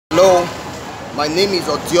My name is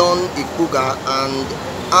Odion Ikuga, and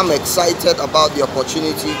I'm excited about the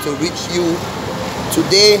opportunity to reach you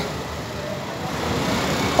today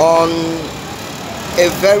on a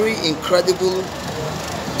very incredible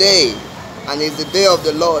day. And it's the day of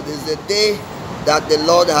the Lord. It's the day that the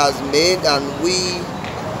Lord has made, and we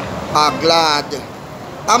are glad.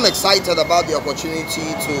 I'm excited about the opportunity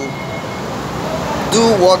to do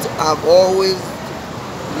what I've always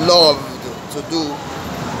loved to do,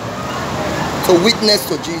 to witness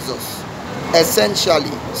to Jesus,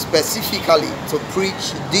 essentially, specifically, to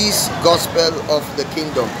preach this gospel of the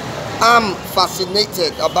kingdom. I'm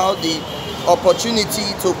fascinated about the opportunity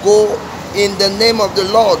to go in the name of the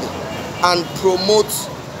Lord and promote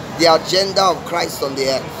the agenda of Christ on the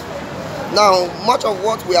earth. Now, much of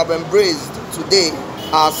what we have embraced today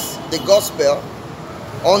as the gospel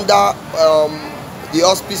under the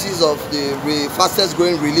auspices of the fastest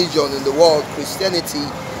growing religion in the world, Christianity,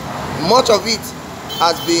 much of it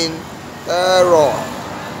has been error.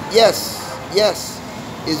 Yes,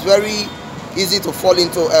 it's very easy to fall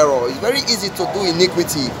into error. It's very easy to do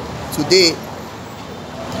iniquity today.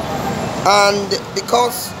 And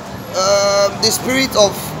because the Spirit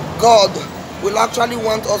of God will actually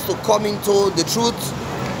want us to come into the truth,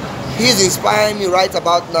 He's inspiring me right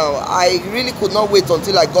about now. I really could not wait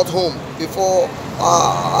until I got home before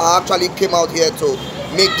I actually came out here to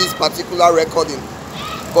make this particular recording.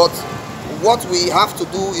 But what we have to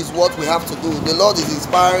do is what we have to do. The Lord is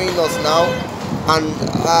inspiring us now, and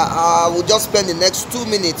I will just spend the next 2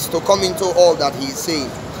 minutes to come into all that He is saying.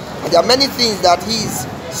 And there are many things that He is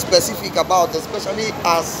specific about, especially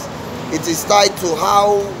as it is tied to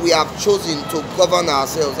how we have chosen to govern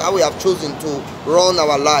ourselves, how we have chosen to run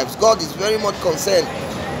our lives. God is very much concerned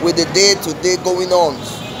with the day-to-day going on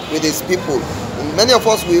with His people. And many of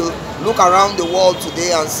us will look around the world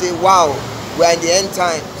today and say, wow, we're in the end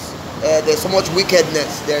times. There's so much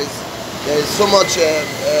wickedness. There's so much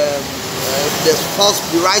there's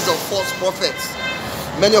the rise of false prophets.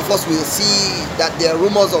 Many of us will see that there are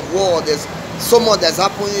rumors of war. There's so much that's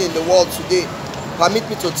happening in the world today. Permit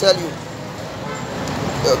me to tell you,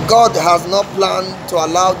 God has not planned to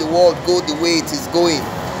allow the world go the way it is going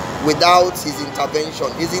without His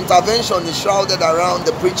intervention. His intervention is shrouded around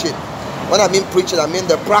the preaching. When I mean preaching, I mean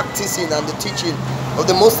the practicing and the teaching of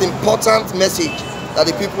the most important message that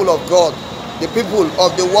the people of God, the people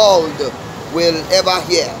of the world will ever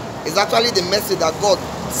hear. It's actually the message that God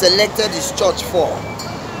selected His church for.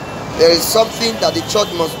 There is something that the church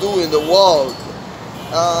must do in the world.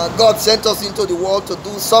 God sent us into the world to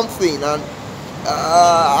do something, and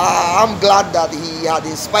I'm glad that He had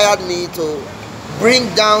inspired me to bring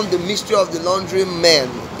down the mystery of the laundry men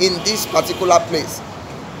in this particular place.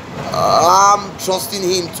 I'm trusting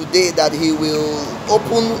Him today that He will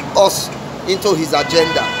open us into His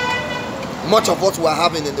agenda. Much of what we are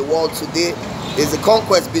having in the world today is the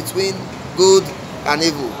conquest between good and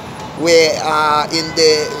evil. We are in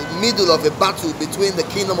the middle of a battle between the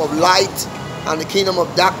kingdom of light and the kingdom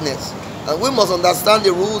of darkness, and we must understand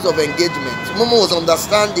the rules of engagement. We must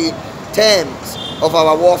understand the terms of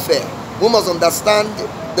our warfare. We must understand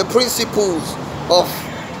the principles of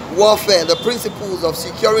warfare, the principles of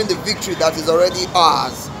securing the victory that is already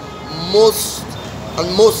ours. Most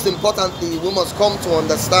importantly, we must come to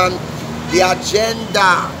understand the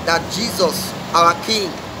agenda that Jesus, our King,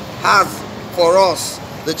 has for us,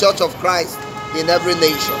 the Church of Christ, in every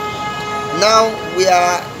nation. Now we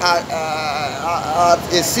are at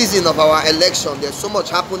a season of our election. There's so much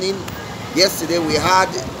happening. Yesterday we had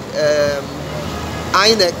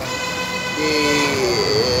INEC.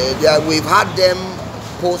 We've had them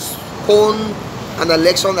postpone an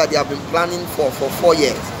election that they have been planning for 4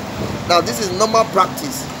 years. Now this is normal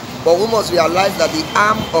practice, but we must realize that the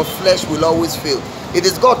arm of flesh will always fail. It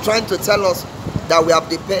is God trying to tell us that we have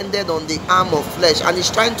depended on the arm of flesh, and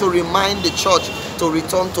He's trying to remind the church to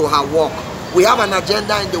return to her work. We have an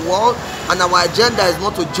agenda in the world, and our agenda is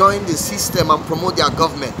not to join the system and promote their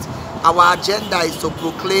government. Our agenda is to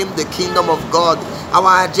proclaim the kingdom of God.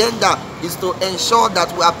 Our agenda is to ensure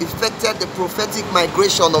that we have effected the prophetic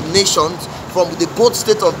migration of nations from the goat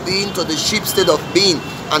state of being to the sheep state of being,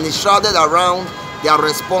 and it's shrouded around their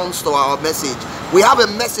response to our message. We have a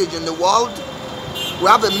message in the world. We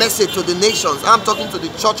have a message to the nations. I'm talking to the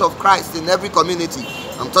Church of Christ in every community.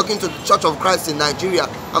 I'm talking to the Church of Christ in Nigeria.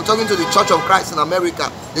 I'm talking to the Church of Christ in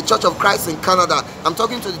America, the Church of Christ in Canada. I'm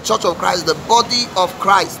talking to the Church of Christ, the body of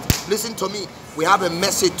Christ. Listen to me. We have a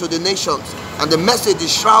message to the nations, and the message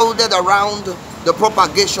is shrouded around the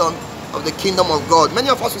propagation of the kingdom of God. Many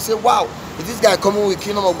of us will say, wow, is this guy coming with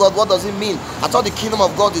kingdom of God? What does it mean? I thought the kingdom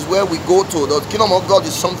of God is where we go to. The kingdom of God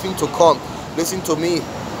is something to come. Listen to me.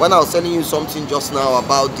 when I was telling you something just now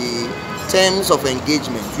about the terms of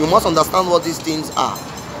engagement, you must understand what these things are.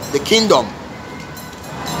 The kingdom of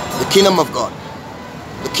God,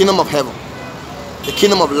 the kingdom of heaven, the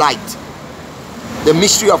kingdom of light, the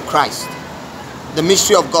mystery of Christ, the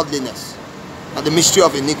mystery of godliness, and the mystery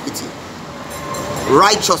of iniquity,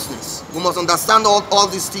 righteousness. We must understand all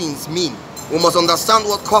these things mean. We must understand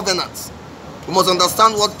what covenants, we must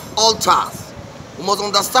understand what altars, we must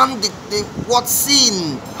understand what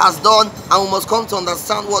sin has done, and we must come to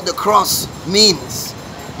understand what the cross means.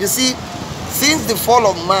 You see, since the fall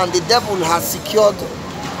of man, the devil has secured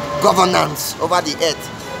governance over the earth,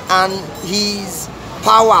 and his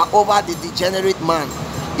power over the degenerate man,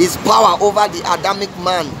 his power over the Adamic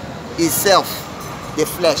man is self, the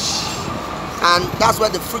flesh. And that's where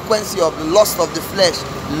the frequency of the lust of the flesh,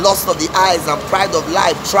 lust of the eyes, and pride of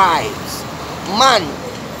life thrives.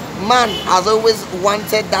 Man has always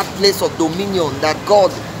wanted that place of dominion that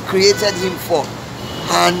God created him for,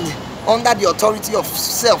 and under the authority of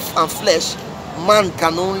self and flesh, man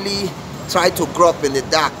can only try to grow up in the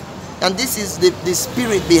dark. And this is the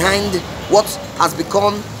spirit behind what has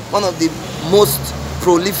become one of the most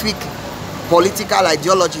prolific political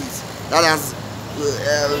ideologies that has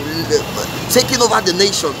taken over the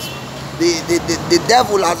nations. The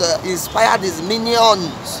devil has inspired his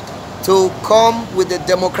minions to come with the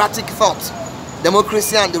democratic thought,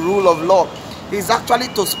 democracy and the rule of law. Is actually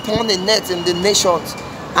to spawn a net in the nations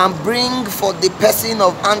and bring for the person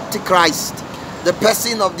of Antichrist, the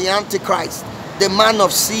person of the Antichrist, the man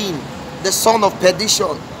of sin, the son of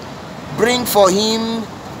perdition, bring for him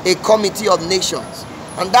a committee of nations.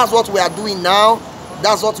 And that's what we are doing now.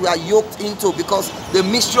 That's what we are yoked into, because the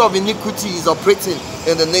mystery of iniquity is operating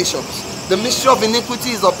in the nations. The mystery of iniquity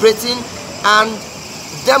is operating, and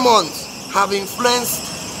demons have influenced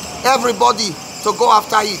everybody to go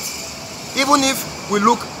after it. Even if we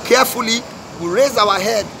look carefully, we raise our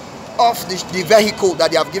head off the vehicle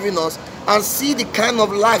that they have given us and see the kind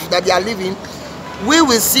of life that they are living, we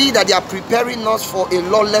will see that they are preparing us for a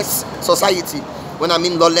lawless society. When I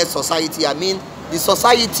mean lawless society, I mean the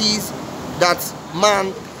societies that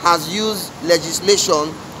man has used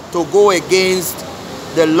legislation to go against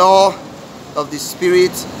the law of the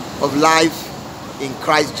Spirit of life in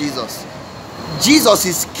Christ Jesus. Jesus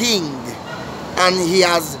is King, and he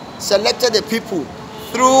has selected a people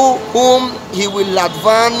through whom he will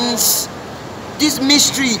advance this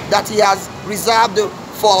mystery that he has reserved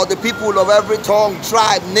for the people of every tongue,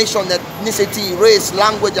 tribe, nation, ethnicity, race,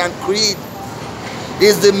 language, and creed.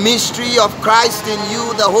 Is the mystery of Christ in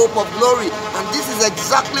you, the hope of glory. And this is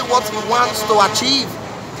exactly what he wants to achieve.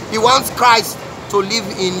 He wants Christ to live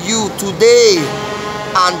in you today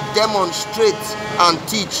and demonstrate and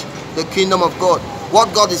teach the kingdom of God.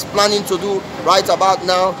 What God is planning to do right about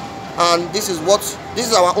now, and this is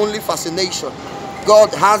our only fascination.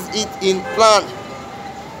 God has it in plan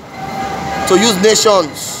to use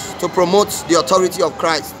nations to promote the authority of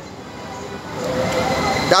Christ.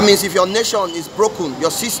 That means if your nation is broken, your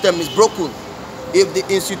system is broken, if the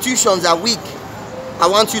institutions are weak, I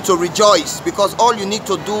want you to rejoice, because all you need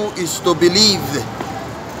to do is to believe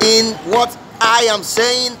in what I am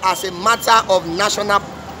saying as a matter of national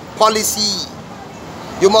policy.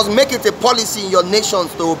 You must make it a policy in your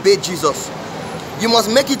nations to obey Jesus. You must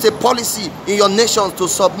make it a policy in your nations to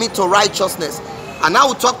submit to righteousness. And I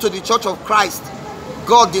will talk to the Church of Christ.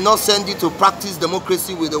 God did not send you to practice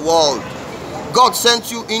democracy with the world. God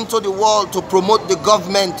sent you into the world to promote the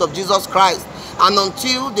government of Jesus Christ. And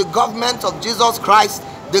until the government of Jesus Christ,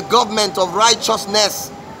 the government of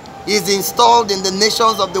righteousness, is installed in the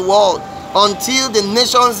nations of the world, until the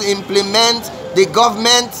nations implement the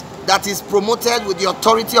government that is promoted with the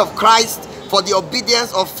authority of Christ for the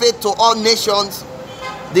obedience of faith to all nations,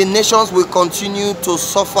 the nations will continue to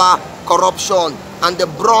suffer corruption and the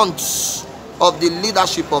brunt of the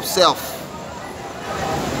leadership of self.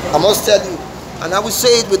 I must tell you, and I will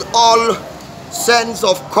say it with all sense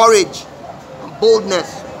of courage and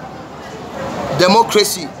boldness,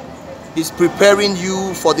 democracy is preparing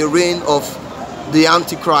you for the reign of the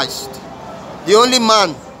Antichrist. The only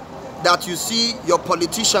man that you see your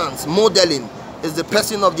politicians modeling is the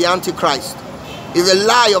person of the Antichrist. It's a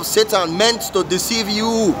lie of Satan meant to deceive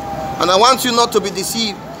you. And I want you not to be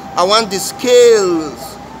deceived. I want the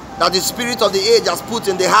scales that the spirit of the age has put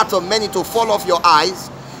in the heart of many to fall off your eyes.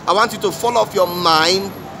 I want you to fall off your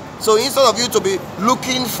mind. So instead of you to be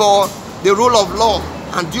looking for the rule of law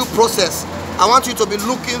and due process, I want you to be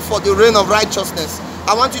looking for the reign of righteousness.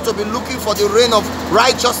 I want you to be looking for the reign of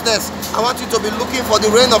righteousness. I want you to be looking for the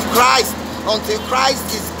reign of Christ. Until Christ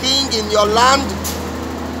is king in your land,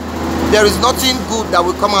 there is nothing good that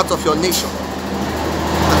will come out of your nation.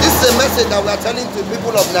 And message that we are telling to the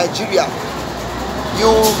people of Nigeria.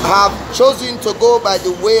 You have chosen to go by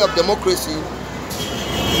the way of democracy.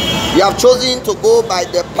 You have chosen to go by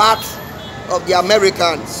the path of the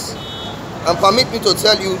Americans. And permit me to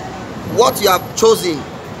tell you, what you have chosen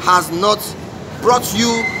has not brought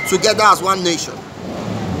you together as one nation.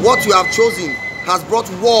 What you have chosen has brought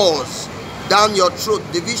wars down your throat,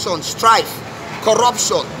 division, strife,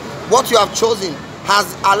 corruption. What you have chosen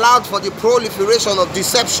has allowed for the proliferation of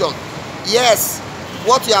deception. Yes,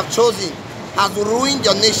 what you have chosen has ruined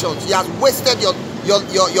your nations. You have wasted your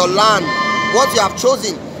land. What you have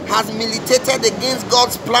chosen has militated against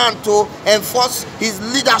God's plan to enforce his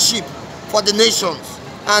leadership for the nations.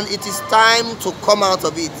 And it is time to come out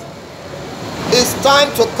of it. It's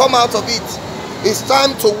time to come out of it. It's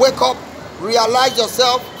time to wake up, realize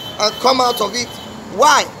yourself, and come out of it.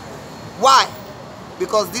 Why? Why?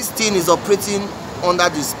 Because this thing is operating under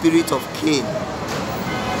the spirit of Cain.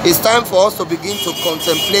 It's time for us to begin to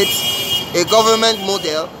contemplate a government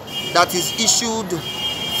model that is issued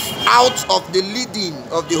out of the leading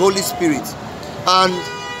of the Holy Spirit. And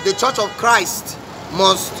the Church of Christ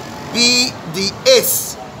must be the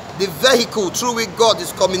ace, the vehicle through which God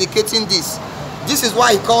is communicating this. This is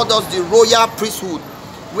why he called us the royal priesthood.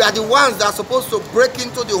 We are the ones that are supposed to break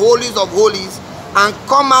into the holies of holies and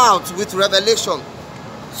come out with revelation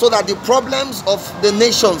so that the problems of the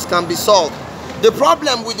nations can be solved. The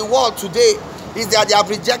problem with the world today is that they have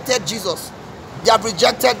rejected Jesus. They have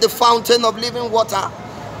rejected the fountain of living water.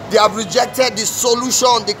 They have rejected the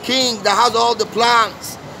solution, the king that has all the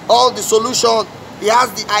plans, all the solution. He has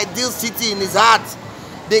the ideal city in his heart.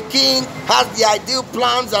 The king has the ideal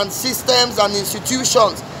plans and systems and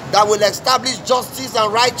institutions that will establish justice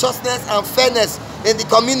and righteousness and fairness in the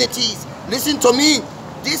communities. Listen to me.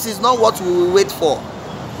 This is not what we will wait for.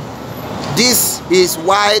 This is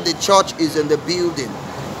why the church is in the building.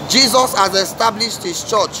 Jesus has established his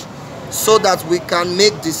church so that we can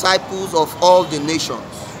make disciples of all the nations.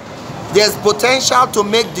 There's potential to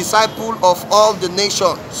make disciples of all the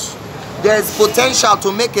nations. There's potential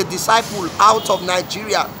to make a disciple out of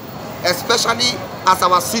Nigeria, especially as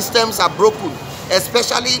our systems are broken,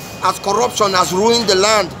 especially as corruption has ruined the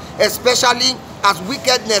land, especially as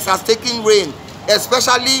wickedness has taken reign,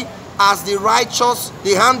 especially as the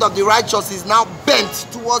hand of the righteous is now bent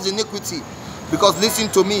towards iniquity. Because listen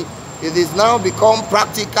to me, it is now become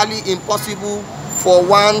practically impossible for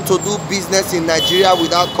one to do business in Nigeria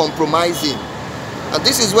without compromising. And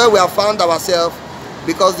this is where we have found ourselves,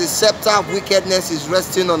 because the scepter of wickedness is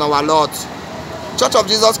resting on our Lord. Church of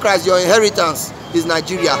Jesus Christ, your inheritance is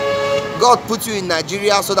Nigeria. God put you in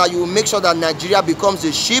Nigeria so that you will make sure that Nigeria becomes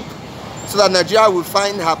a sheep, so that Nigeria will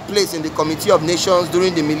find her place in the committee of nations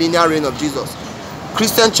during the millennial reign of Jesus.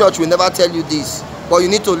 Christian church will never tell you this, but you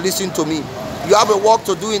need to listen to me. You have a work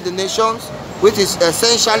to do in the nations, which is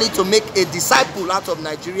essentially to make a disciple out of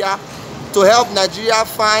Nigeria, to help Nigeria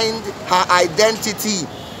find her identity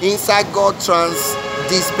inside God's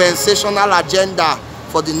dispensational agenda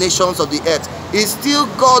for the nations of the earth. It's still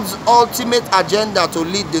God's ultimate agenda to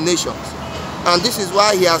lead the nations. And this is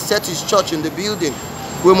why he has set his church in the building.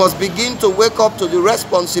 We must begin to wake up to the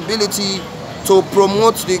responsibility to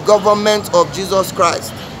promote the government of Jesus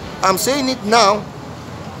Christ. I'm saying it now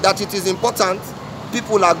that it is important.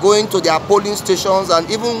 People are going to their polling stations, and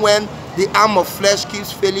even when the arm of flesh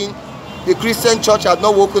keeps failing, the Christian church has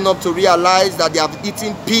not woken up to realize that they have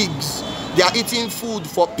eaten pigs. They are eating food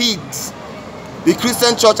for pigs. The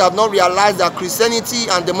Christian church have not realized that Christianity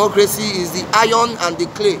and democracy is the iron and the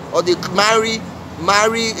clay, or the miry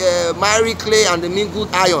clay and the mingled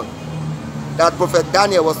iron that Prophet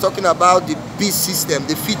Daniel was talking about, the beast system,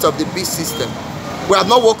 the feet of the beast system. We have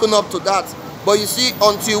not woken up to that. But you see,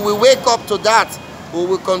 until we wake up to that, we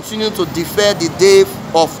will continue to defer the day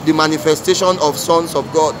of the manifestation of sons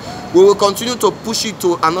of God. We will continue to push it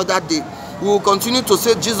to another day. We will continue to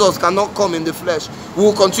say Jesus cannot come in the flesh. We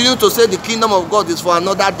will continue to say the kingdom of God is for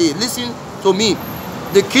another day. Listen to me.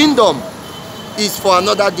 The kingdom is for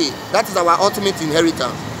another day. That is our ultimate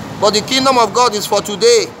inheritance. But the kingdom of God is for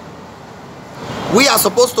today. We are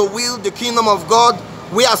supposed to wield the kingdom of God.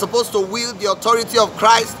 We are supposed to wield the authority of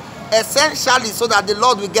Christ, essentially so that the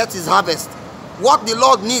Lord will get his harvest. What the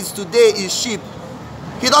Lord needs today is sheep.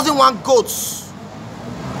 He doesn't want goats.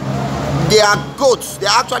 They are goats. They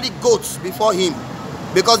are actually goats before him,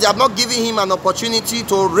 because they have not given him an opportunity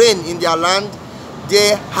to reign in their land.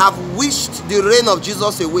 They have wished the reign of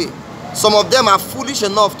Jesus away. Some of them are foolish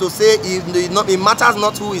enough to say it matters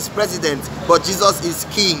not who is president, but Jesus is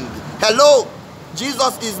king. Hello?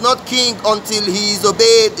 Jesus is not king until he is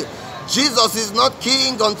obeyed. Jesus is not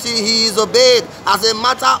king until he is obeyed as a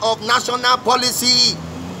matter of national policy.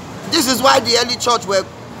 This is why the early church were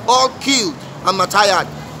all killed and martyred,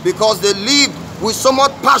 because they lived with so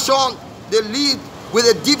much passion. They lived with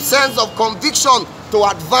a deep sense of conviction to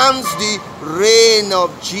advance the reign of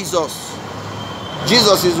Jesus.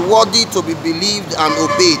 Jesus is worthy to be believed and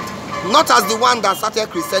obeyed, not as the one that started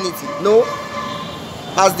Christianity, no,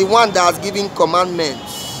 as the one that has given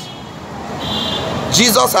commandments.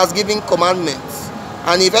 Jesus has given commandments,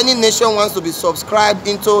 and if any nation wants to be subscribed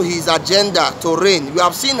into his agenda to reign, you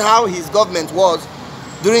have seen how his government was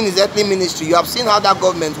during his earthly ministry. You have seen how that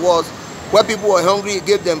government was, where people were hungry, he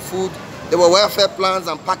gave them food. There were welfare plans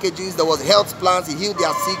and packages. There was health plans, he healed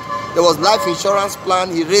their sick. There was life insurance plan,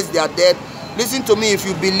 he raised their dead. Listen to me, if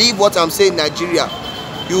you believe what I'm saying, Nigeria,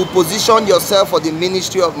 you will position yourself for the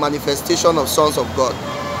ministry of manifestation of sons of God.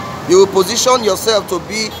 You will position yourself to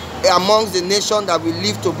be amongst the nation that will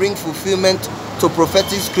live to bring fulfillment to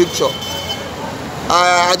prophetic scripture.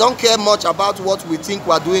 I don't care much about what we think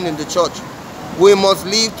we're doing in the church. We must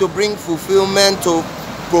live to bring fulfillment to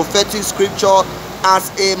prophetic scripture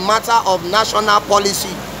as a matter of national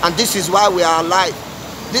policy, and this is why we are alive.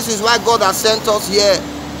 This is why God has sent us here,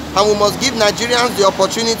 and we must give Nigerians the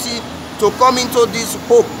opportunity to come into this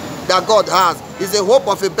hope that God has. It's a hope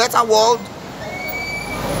of a better world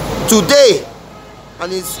today,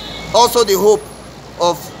 and it's also the hope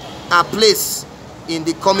of a place in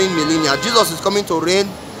the coming millennia. Jesus is coming to reign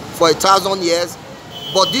for 1,000 years,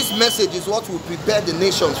 but this message is what will prepare the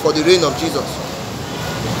nations for the reign of Jesus.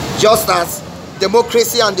 Just as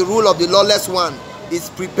democracy and the rule of the lawless one is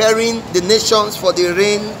preparing the nations for the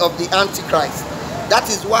reign of the Antichrist. That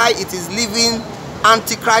is why it is leaving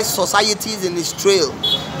Antichrist societies in its trail.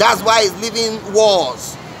 That's why it's leaving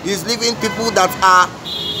wars. It's leaving people that are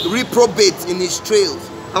reprobate in its trails.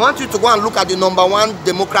 I want you to go and look at the #1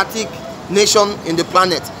 democratic nation in the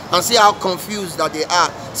planet and see how confused that they are.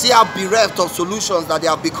 See how bereft of solutions that they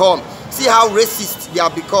have become. See how racist they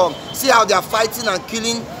have become. See how they are fighting and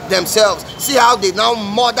killing themselves. See how they now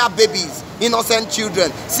murder babies, innocent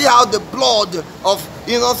children. See how the blood of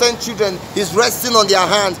innocent children is resting on their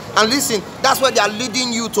hands. And listen, that's where they are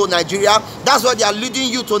leading you to, Nigeria. That's where they are leading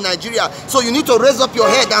you to, Nigeria. So you need to raise up your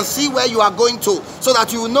head and see where you are going to, so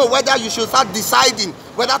that you will know whether you should start deciding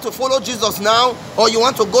whether to follow Jesus now or you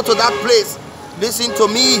want to go to that place. Listen to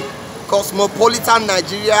me, cosmopolitan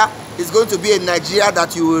Nigeria is going to be a Nigeria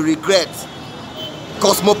that you will regret.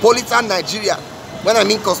 Cosmopolitan Nigeria. When I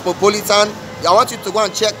mean cosmopolitan, I want you to go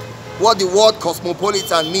and check what the word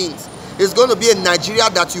cosmopolitan means. It's going to be a Nigeria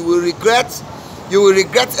that you will regret. You will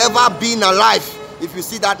regret ever being alive if you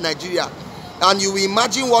see that Nigeria. And you will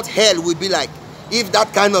imagine what hell will be like if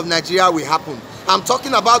that kind of Nigeria will happen. I'm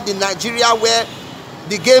talking about the Nigeria where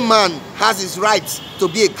the gay man has his rights to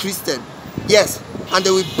be a Christian. Yes. And they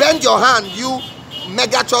will bend your hand, you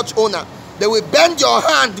mega church owner. They will bend your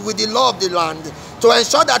hand with the law of the land to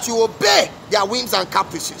ensure that you obey their whims and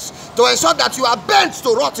caprices, to ensure that you are bent to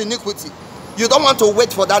wrought iniquity. You don't want to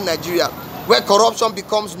wait for that Nigeria where corruption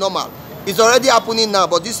becomes normal. It's already happening now,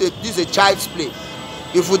 but this is a child's play.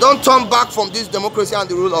 If we don't turn back from this democracy and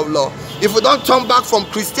the rule of law, if we don't turn back from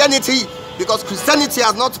Christianity, because Christianity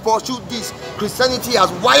has not pursued this, Christianity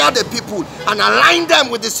has wired the people and aligned them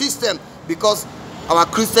with the system, because our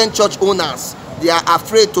Christian church owners, they are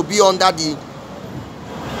afraid to be under the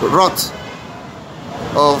wrath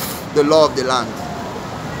of the law of the land.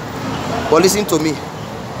 But listen to me.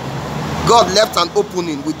 God left an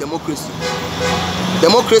opening with democracy.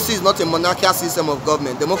 Democracy is not a monarchical system of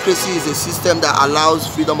government. Democracy is a system that allows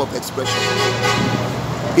freedom of expression.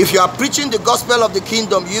 If you are preaching the gospel of the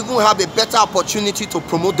kingdom, you even have a better opportunity to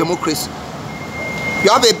promote democracy.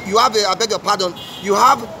 I beg your pardon, you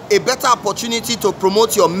have a better opportunity to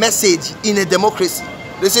promote your message in a democracy.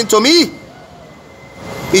 Listen to me.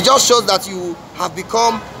 It just shows that you have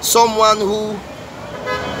become someone who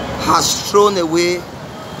has thrown away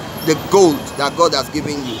the gold that God has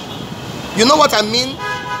given you. You know what I mean?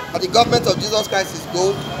 That the government of Jesus Christ is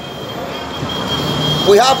gold.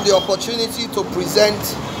 We have the opportunity to present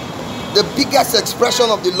the biggest expression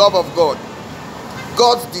of the love of God.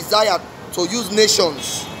 God's desire to use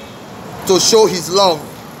nations to show his love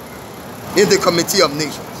in the committee of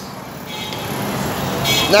nations.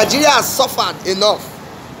 Nigeria has suffered enough.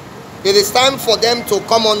 It is time for them to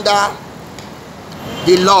come under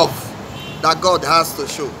the love that God has to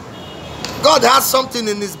show. God has something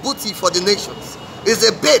in his booty for the nations. It's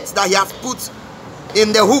a bait that he has put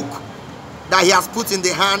in the hook, that he has put in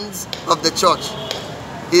the hands of the church.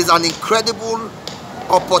 It's an incredible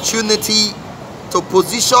opportunity to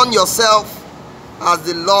position yourself as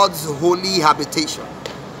the Lord's holy habitation.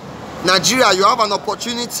 Nigeria, you have an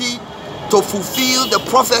opportunity to fulfill the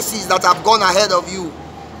prophecies that have gone ahead of you.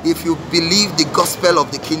 if you believe the gospel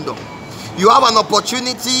of the kingdom. You have an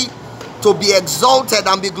opportunity to be exalted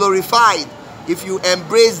and be glorified if you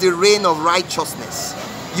embrace the reign of righteousness.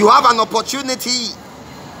 You have an opportunity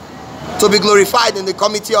to be glorified in the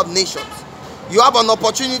committee of nations. You have an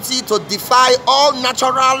opportunity to defy all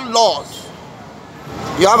natural laws.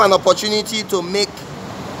 You have an opportunity to make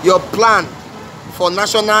your plan for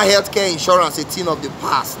national healthcare insurance a thing of the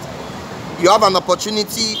past. You have an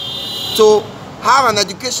opportunity to have an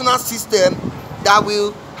educational system that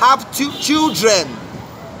will have children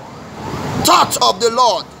taught of the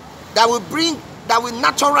Lord, that will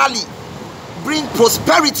naturally bring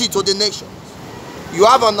prosperity to the nations. You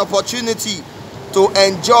have an opportunity to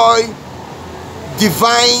enjoy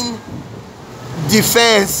divine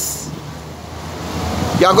defense.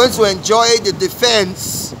 You are going to enjoy the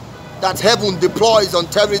defense that heaven deploys on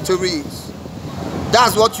territories.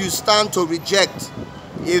 That's what you stand to reject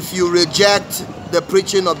if you reject the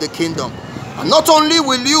preaching of the kingdom. And not only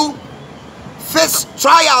will you face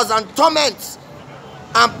trials and torments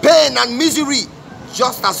and pain and misery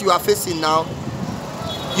just as you are facing now,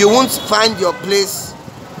 you won't find your place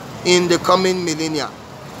in the coming millennia.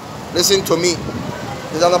 Listen to me.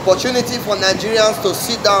 There's an opportunity for Nigerians to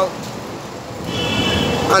sit down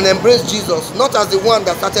and embrace Jesus, not as the one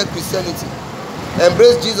that started Christianity.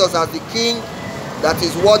 Embrace Jesus as the King that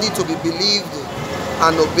is worthy to be believed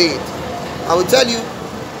and obeyed. I will tell you,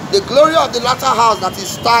 the glory of the latter house that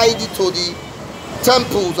is tied to the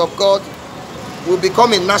temples of God will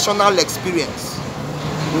become a national experience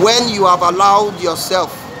when you have allowed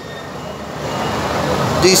yourself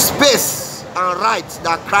the space and rights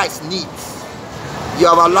that Christ needs. You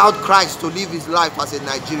have allowed Christ to live his life as a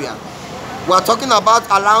Nigerian. We are talking about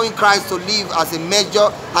allowing Christ to live as a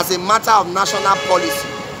matter of national policy.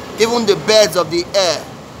 Even the birds of the air,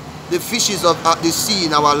 the fishes of the sea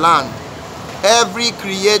in our land, every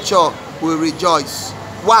creature will rejoice.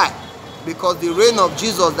 Why? Because the reign of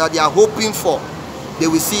Jesus that they are hoping for, they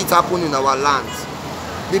will see it happen in our lands.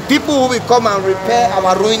 The people who will come and repair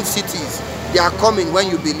our ruined cities, they are coming when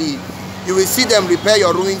you believe. You will see them repair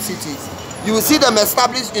your ruined cities. You will see them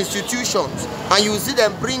establish institutions, and you will see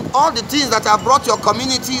them bring all the things that have brought your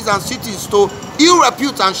communities and cities to ill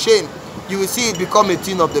repute and shame. You will see it become a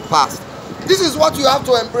thing of the past. This is what you have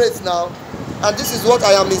to embrace now, and this is what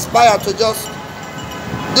I am inspired to just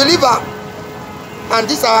deliver. And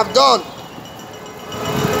this I have done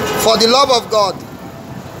for the love of God,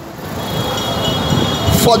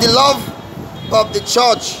 for the love of the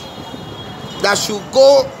church that should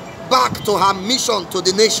go back to her mission to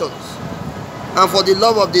the nations, and for the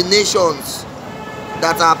love of the nations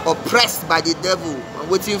that are oppressed by the devil and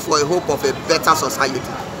waiting for a hope of a better society.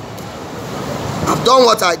 I've done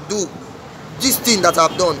what I do. This thing that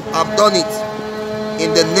I've done it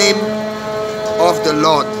in the name of the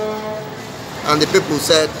Lord. And the people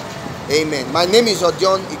said, amen. My name is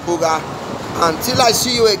John Ikoga. Until I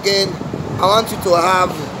see you again, I want you to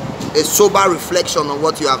have a sober reflection on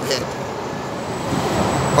what you have heard.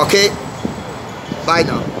 Okay? Bye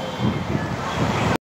now.